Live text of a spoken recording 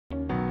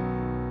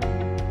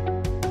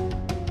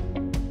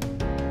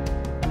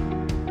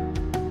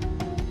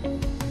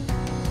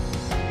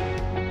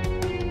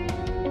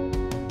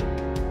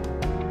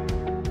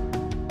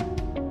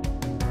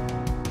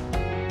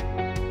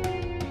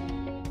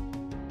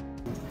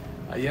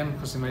I am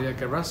José María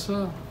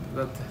Carrasco,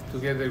 that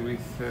together with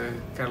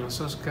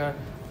Carlos Oscar,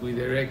 we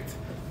direct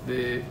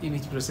the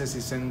Image Processing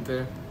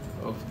Center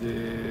of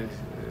the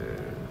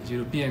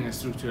European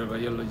Structural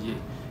Biology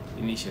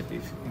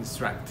Initiative,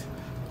 IMpaCT.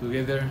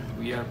 Together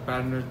we are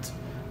partnered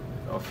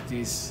of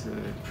this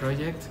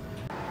project.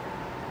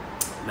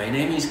 My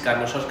name is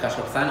Carlos Oscar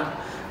Sorzano.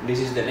 This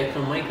is the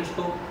electron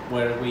microscope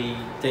where we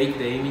take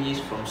the images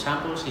from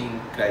samples in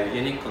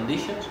cryogenic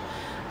conditions,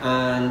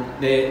 and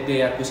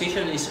the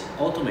acquisition is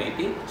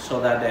automated so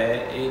that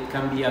it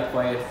can be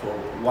acquired for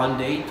 1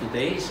 day, 2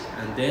 days,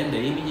 and then the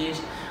images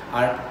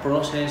are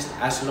processed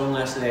as soon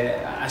as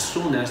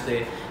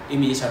the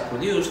images are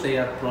produced. They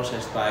are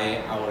processed by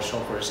our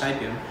software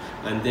Scipion,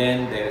 and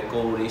then the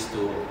goal is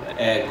to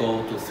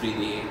go to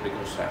 3D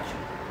reconstruction.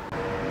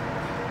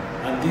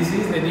 And this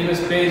is the new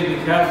space we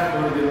have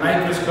for the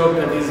microscope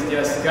that is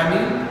just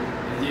coming,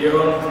 the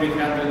GEOL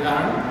 300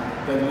 arm,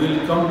 that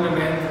will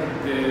complement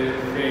the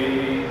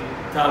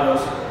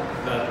Talos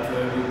that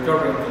we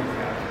currently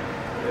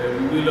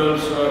have. We will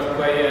also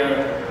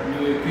acquire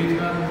new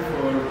equipment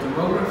for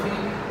tomography,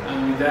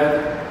 and with that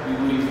we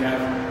will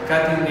have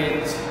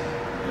cutting-edge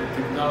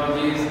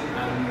technologies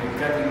and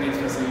cutting-edge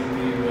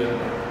facility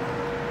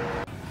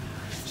worldwide.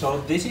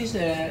 So this is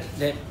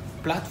the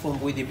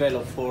platform we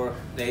developed for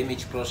the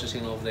image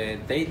processing of the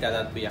data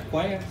that we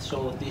acquired.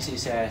 So this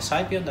is a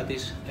Scipion that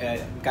is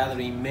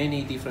gathering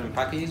many different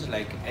packages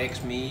like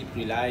XME,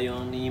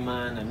 Prelion,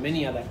 EMAN, and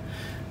many other.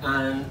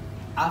 And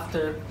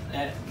after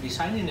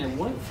designing a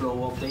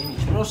workflow of the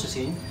image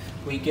processing,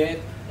 we get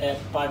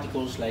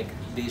particles like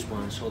this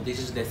one. So this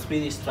is the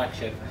 3D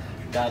structure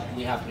that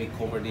we have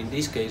recovered in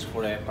this case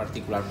for a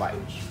particular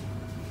virus.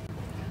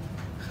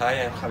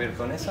 Hi, I'm Javier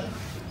Conesa.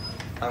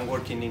 I'm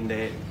working in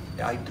the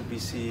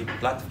I2PC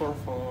platform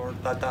for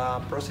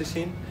data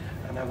processing,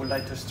 and I would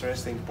like to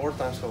stress the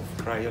importance of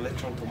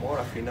cryo-electron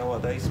tomography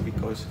nowadays,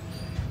 because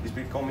it's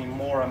becoming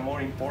more and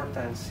more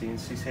important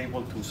since it's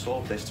able to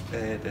solve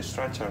the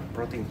structural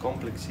protein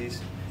complexes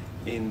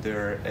in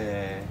their,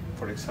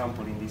 for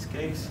example, in this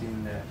case,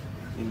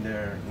 in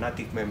their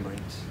native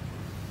membranes.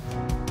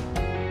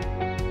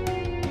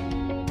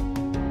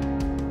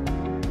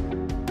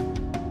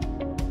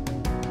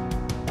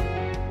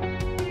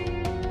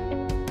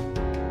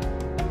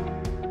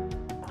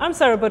 I'm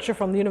Sarah Butcher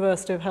from the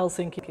University of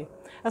Helsinki.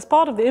 As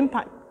part of the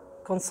IMpaCT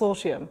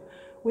consortium,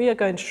 we are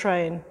going to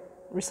train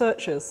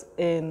researchers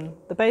in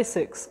the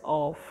basics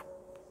of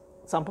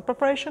sample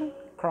preparation,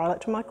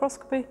 cryo-electron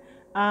microscopy,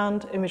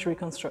 and image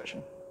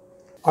reconstruction.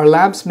 Our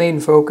lab's main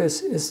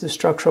focus is the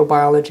structural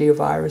biology of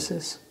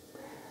viruses.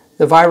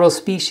 The viral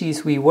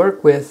species we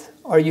work with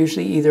are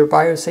usually either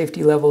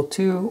biosafety level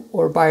 2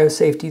 or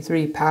biosafety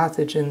 3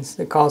 pathogens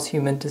that cause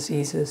human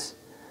diseases.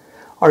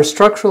 Our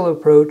structural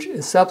approach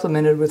is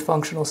supplemented with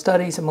functional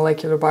studies and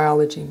molecular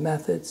biology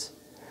methods.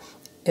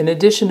 In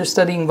addition to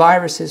studying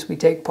viruses, we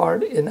take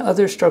part in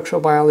other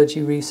structural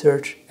biology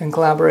research in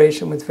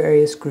collaboration with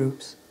various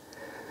groups.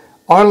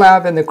 Our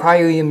lab and the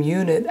CryoEM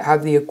unit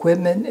have the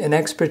equipment and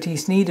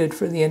expertise needed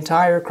for the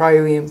entire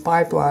CryoEM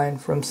pipeline,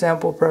 from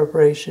sample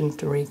preparation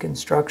to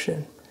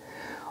reconstruction.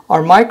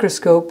 Our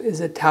microscope is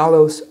a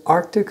Talos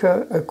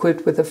Arctica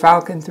equipped with a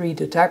Falcon 3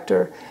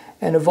 detector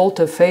and a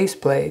Volta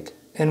faceplate,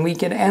 and we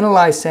can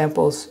analyze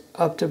samples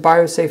up to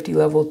biosafety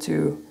level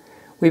 2.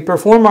 We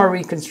perform our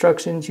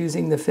reconstructions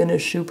using the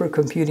Finnish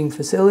Supercomputing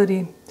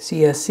Facility,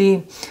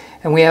 CSC,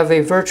 and we have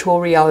a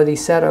virtual reality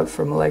setup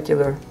for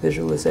molecular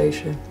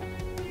visualization.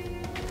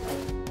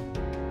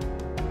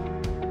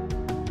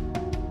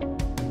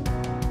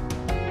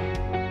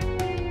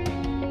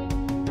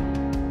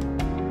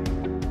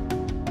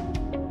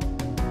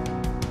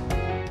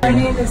 My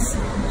name is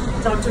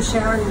Dr.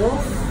 Sharon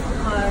Wolf.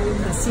 I'm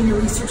a senior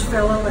research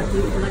fellow at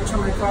the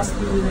electron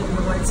microscopy unit in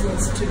the Weizmann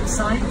Institute of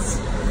Science.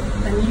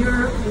 And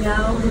you're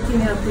now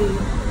looking at the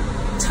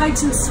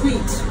Titan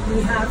suite.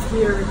 We have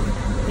here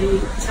a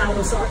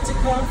Talos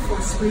Arctica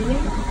for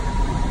screening,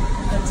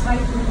 a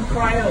Titan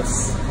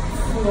Cryos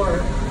for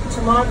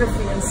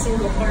tomography and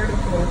single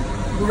particle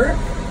work.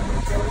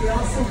 And we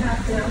also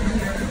have down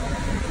here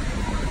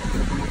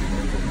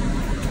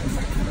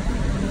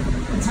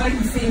a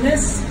Titan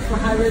Themis for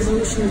high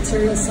resolution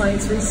material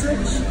science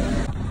research.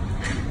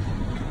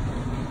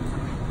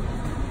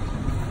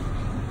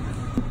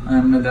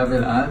 I'm Nadav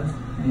Elad.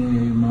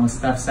 I'm a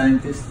staff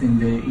scientist in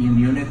the EM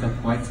unit at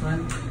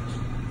Weizmann,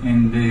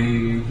 and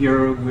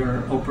here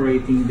we're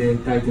operating the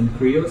Titan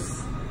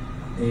Cryos.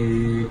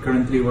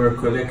 Currently we're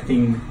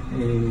collecting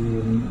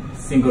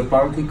single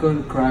particle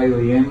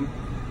CryoEM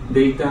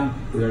data.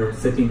 We're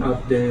setting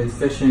up the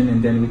session,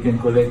 and then we can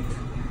collect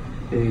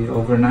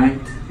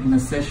overnight in a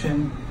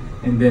session,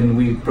 and then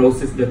we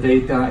process the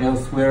data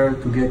elsewhere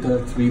to get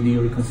a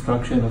 3D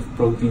reconstruction of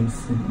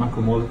proteins and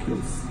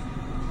macromolecules.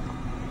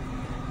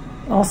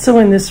 Also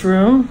in this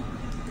room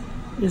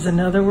is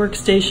another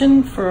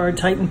workstation for our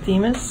Titan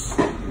Themis.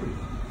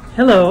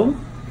 Hello.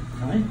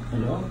 Hi,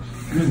 hello.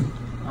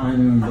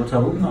 I'm Lothar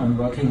Hubner. I'm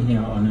working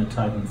here on a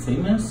Titan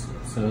Themis.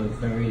 It's a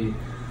very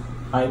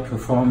high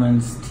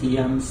performance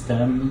TM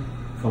stem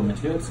chemical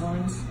material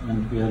science,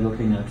 and we are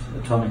looking at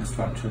atomic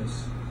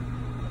structures.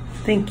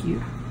 Thank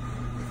you.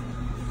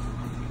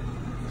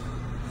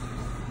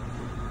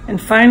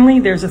 And finally,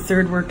 there's a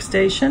third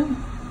workstation.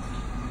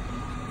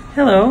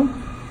 Hello.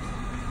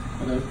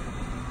 Hello.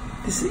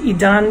 This is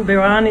Idan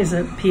Beran, is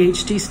a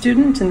PhD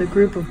student in the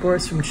group of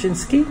Boris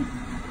Rumshinsky.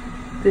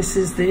 This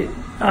is the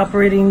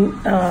operating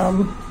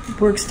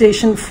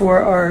workstation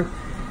for our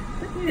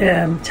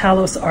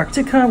Talos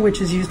Arctica,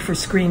 which is used for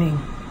screening.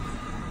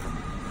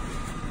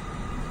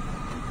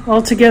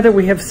 Altogether,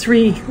 we have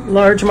 3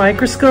 large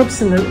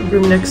microscopes in the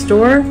room next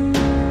door.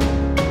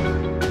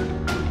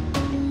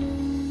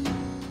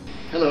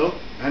 Hello,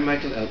 I'm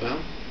Michael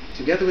Elbaum.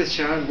 Together with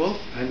Sharon Wolf,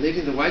 I'm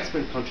leading the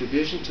Weizmann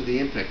contribution to the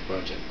IMpaCT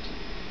project.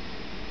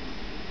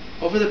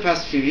 Over the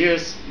past few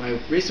years, my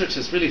research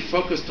has really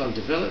focused on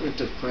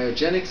development of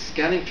cryogenic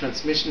scanning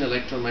transmission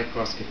electron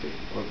microscopy,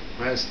 or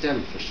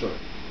CryoSTEM for short.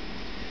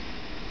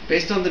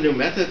 Based on the new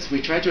methods,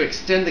 we try to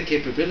extend the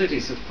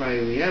capabilities of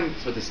CryoEM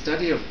for the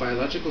study of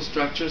biological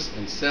structures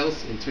and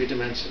cells in 3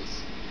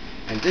 dimensions.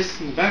 And this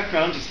in the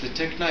background is the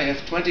TECHNI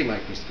F20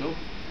 microscope,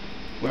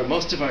 where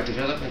most of our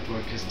development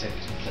work has taken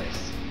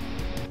place.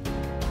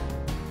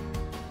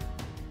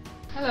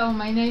 Hello,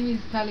 my name is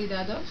Tali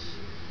Dadosh.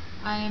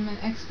 I am an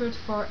expert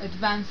for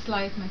advanced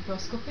light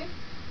microscopy,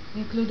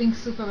 including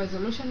super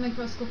resolution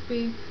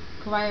microscopy,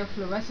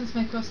 cryofluorescence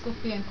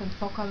microscopy, and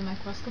confocal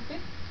microscopy.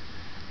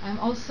 I'm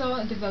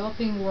also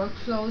developing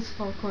workflows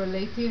for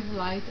correlative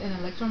light and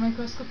electron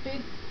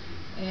microscopy,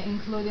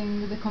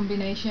 including the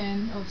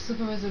combination of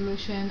super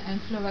resolution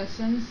and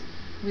fluorescence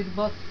with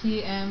both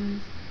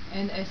TEM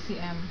and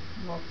SEM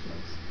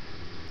workflows.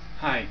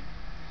 Hi,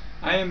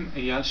 I am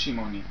Eyal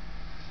Shimoni.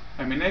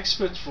 I'm an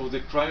expert for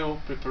the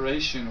cryo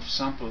preparation of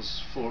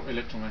samples for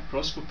electron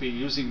microscopy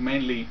using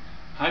mainly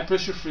high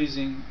pressure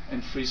freezing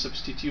and freeze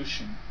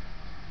substitution.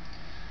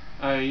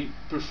 I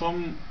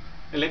perform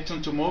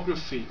electron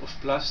tomography of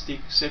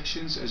plastic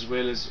sections as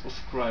well as of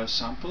cryo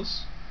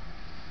samples.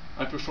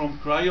 I perform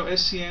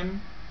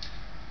cryo-SEM,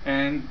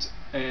 and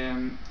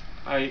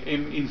I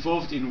am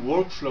involved in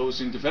workflows,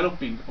 in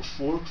developing of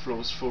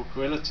workflows for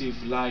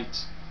correlative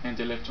light and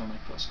electron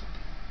microscopy.